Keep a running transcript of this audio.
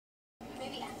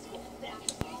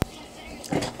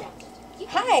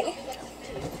Hi!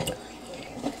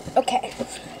 Okay,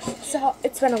 so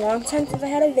it's been a long time since I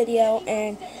had a video,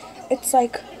 and it's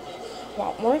like,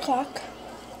 well, 1 o'clock.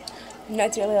 No,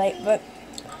 it's really late, but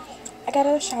I got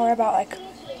out of the shower about like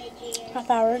half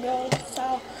hour ago,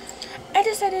 so I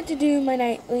decided to do my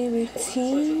nightly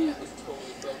routine.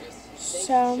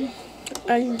 So,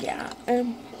 yeah,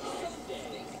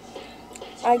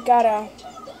 I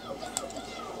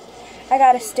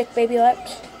got a stick baby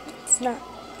lips.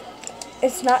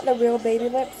 It's not the real baby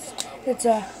lips. It's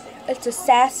a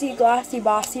sassy, glossy,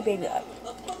 bossy baby lip.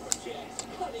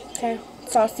 Okay,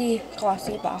 saucy,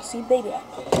 glossy, bossy baby lip.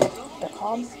 They're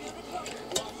called.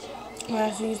 I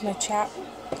have to use my chat.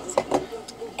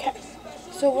 Okay.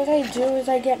 So what I do is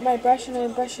I get my brush and I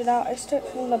brush it out. I start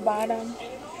from the bottom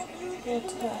to the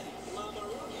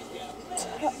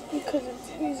top because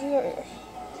it's easier.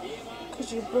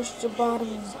 Because you brush the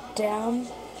bottoms down,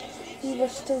 you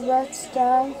brush the roots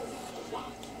down,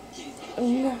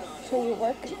 and so you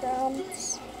work it down.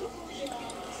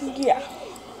 Yeah.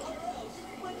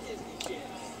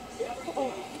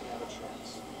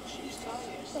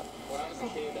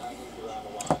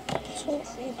 So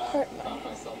you part my hair.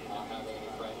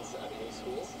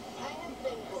 I have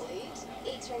been bullied.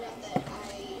 It turned out that I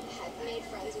had made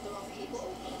friends with the wrong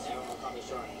people. Everyone called me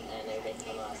short, and they were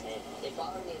making my last name. They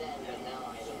followed me then, but now I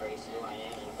embrace who I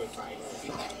am and take pride in it. I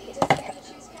decided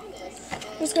to choose kindness.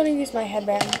 I'm just going to use my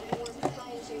headband. Everyone was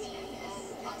kind to me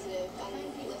and positive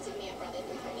and lifted me up rather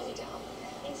than bringing me down.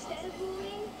 Instead of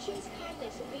bullying, choose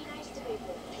kindness and be nice to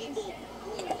people.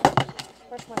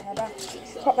 Brush my hair back.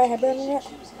 Put my headband in it.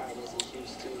 Choose kindness and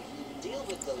choose to deal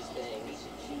with those things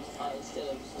instead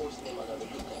of forcing them on other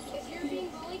people. If you're being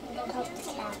bullied,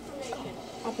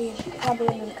 I'll be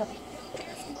in a couple.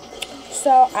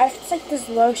 So it's like this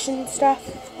lotion stuff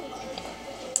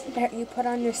that you put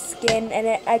on your skin, and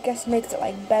it I guess makes it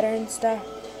like better and stuff.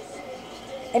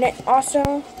 And it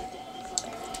also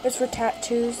is for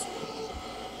tattoos.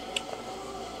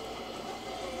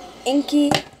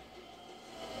 Inky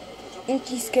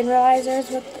skin realizer is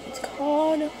what it's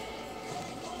called.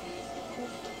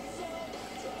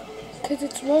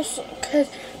 Because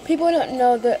people don't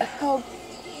know how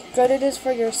good it is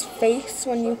for your face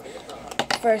when you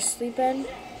first sleep in.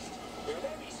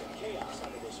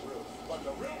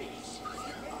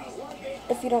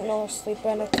 If you don't know what sleep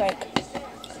in, it's like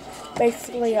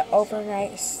basically an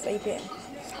overnight sleeping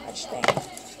massage thing.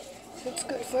 So it's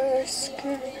good for your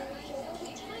skin.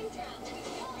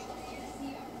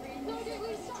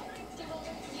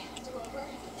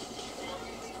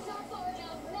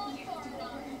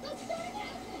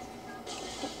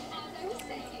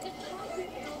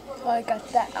 So I got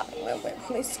that out of my way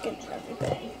for my skin and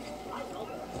everything.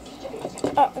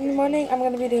 In the morning, I'm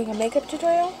going to be doing a makeup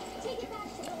tutorial.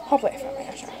 Hopefully I found my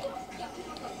hair.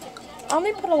 I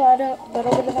only put a little bit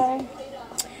of that on,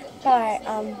 but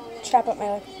I chop up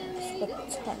my lips with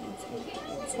tons.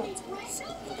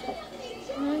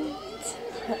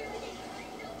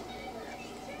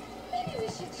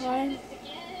 One,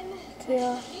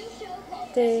 2,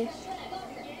 3,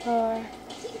 4,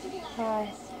 5,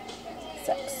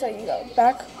 6. So you go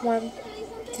back 1,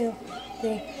 2,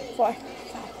 3, 4, 5,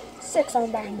 6 on the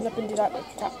back and up and do that with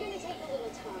the top. 1,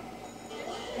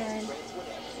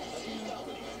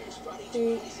 2,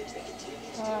 3,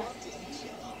 4,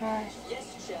 5,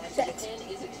 6.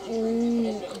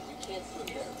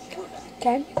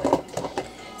 Okay.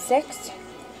 6.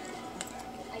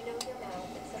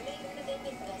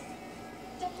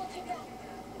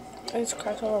 I just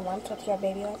cracked over once with your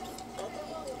baby lips.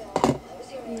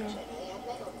 No.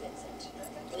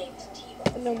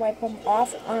 And then wipe them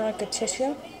off on like a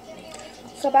tissue.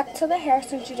 So back to the hair,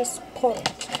 since you just pulled it.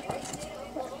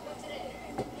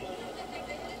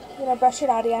 I'm gonna brush it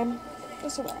out again.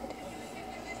 This is what I did.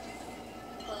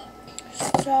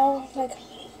 So, like,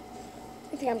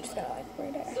 I think I'm just gonna like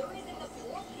braid it. I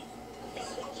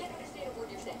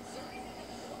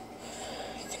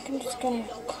think I'm just gonna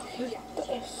clip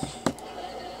this.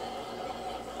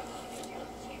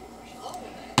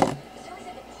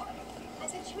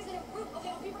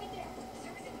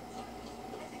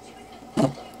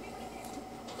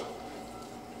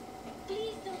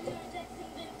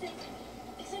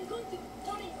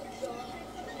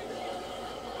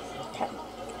 Okay.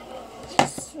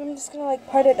 So I'm just gonna like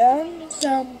part it down. So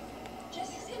I'm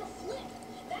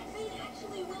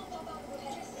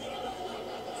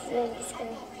just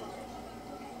gonna.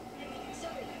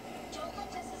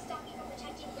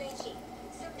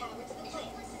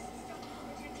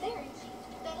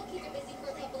 That'll keep her busy for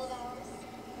a couple of hours.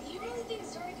 Do you really think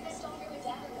Zuri could have stopped her with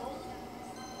that?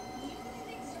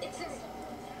 It's Zuri.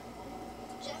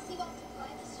 Jesse walked to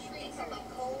climb this tree from my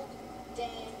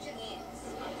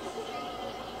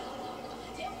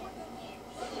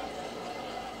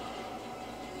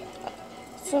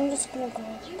So I'm just gonna go. I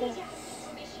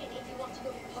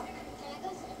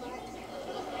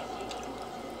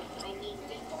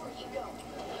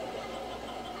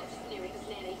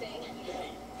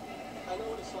know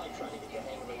what it's like trying to get the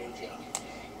hang of a new job.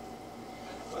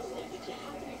 By the way, if you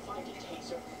happen to find a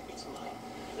taser, it's mine.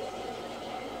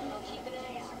 I'll keep an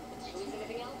eye out. Did you lose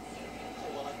anything else?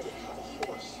 Well, I could have a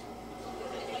horse.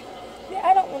 Yeah,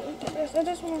 I don't want to do this. I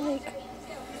just want to like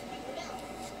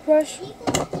brush.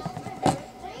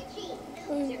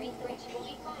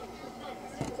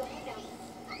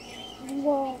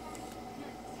 Whoa.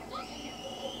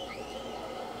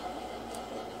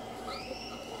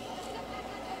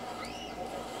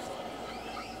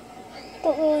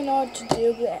 Don't really know what to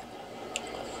do, but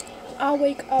I'll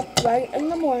wake up right in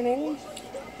the morning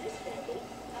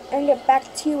and get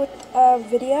back to you with a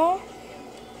video.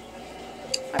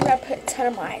 I'm gonna put a ton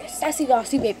of my sassy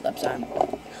glossy baby lips on.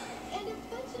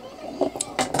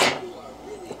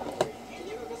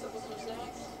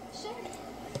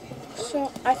 So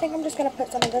I think I'm just gonna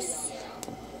put some of this.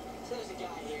 There's a guy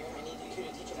here. I need you two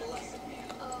to teach him a lesson.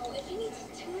 Oh, if he needs a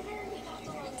tutor, you have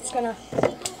to learn. Just gonna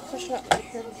push it up my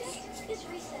hands. It's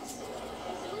recess.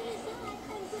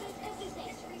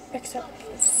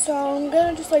 Except, so I'm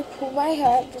gonna just like pull my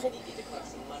hair, just like To collect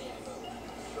some money I owed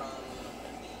from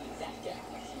that guy.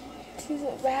 tease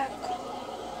it back.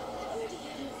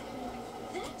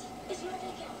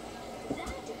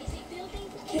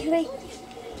 Can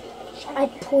I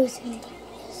poisoned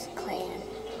his clan.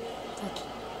 Like,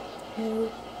 who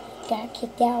got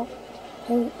kicked out,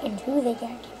 who they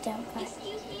got kicked out by.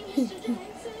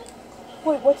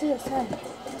 Wait, what did it say?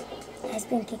 Has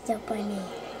been kicked out by me.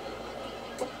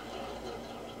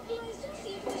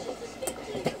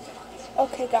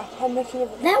 Okay, go. I'm making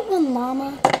it. That one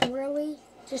llama really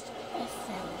just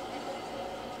fell.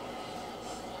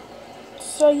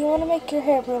 So you want to make your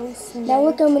hair really smooth? Now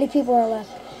look how many people are left.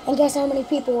 And guess how many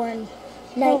people were in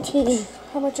 19?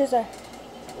 How much is there?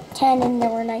 10 and there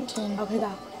were 19. Okay,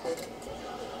 go.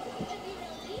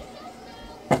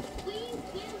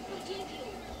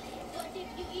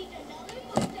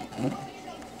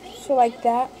 So like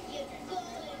that.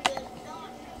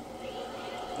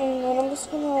 And then I'm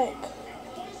just gonna like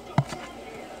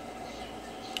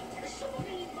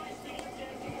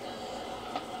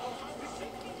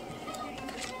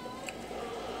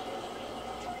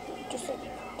just like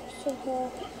this in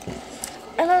here.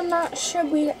 And I'm not sure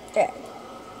we did.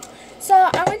 So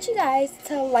I want you guys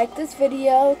to like this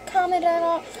video, comment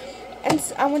on it, and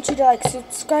I want you to like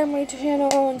subscribe to my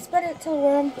channel and spread it to the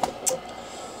world.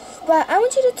 But I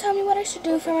want you to tell me what I should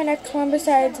do for my next one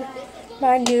besides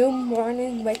my new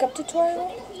morning wake up tutorial.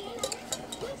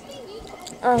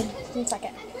 1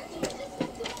 second.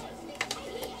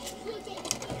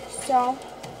 So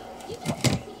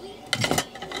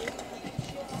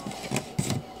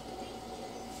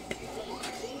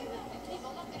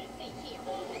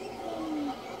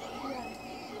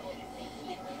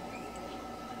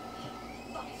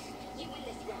You win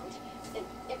this round, and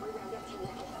every round up to now.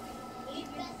 You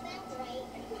best that's right.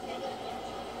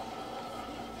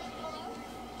 Hello?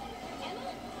 Emma?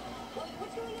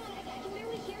 What's going on? I can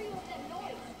barely hear you with that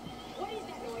noise. What is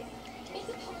that noise? It's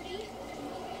a party.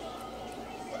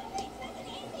 Somebody says an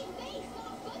empty base,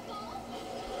 not football.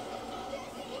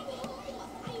 Jesse, come home.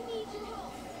 I need your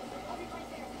help. I'll be right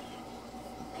there.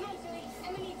 Come on, Zoe.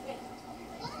 Emma needs me.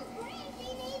 Oh, great.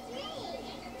 She needs me.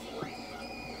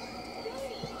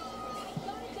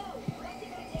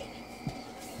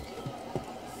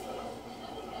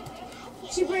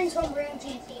 she brings home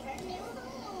Randy.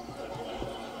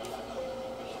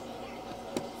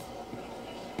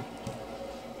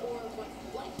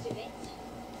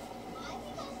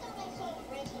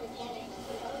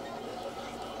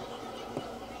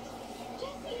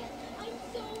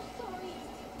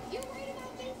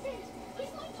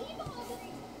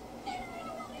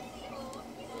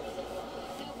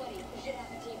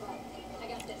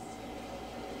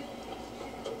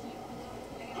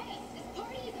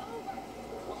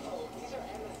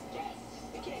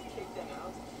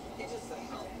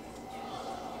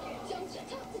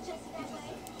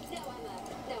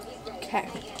 Okay.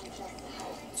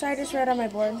 So I just wrote on my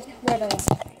board. Wrote a lot.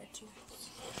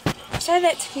 Sorry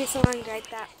that took me so long to write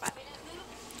that, but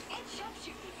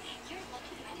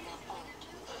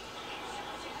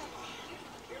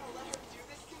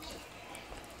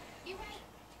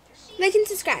like and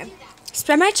subscribe.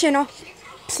 Spread my channel.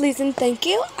 Please and thank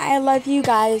you. I love you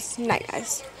guys. Night,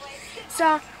 guys.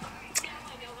 So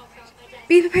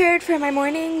be prepared for my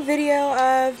morning video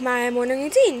of my morning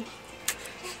routine.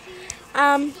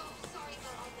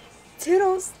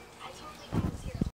 Toodles.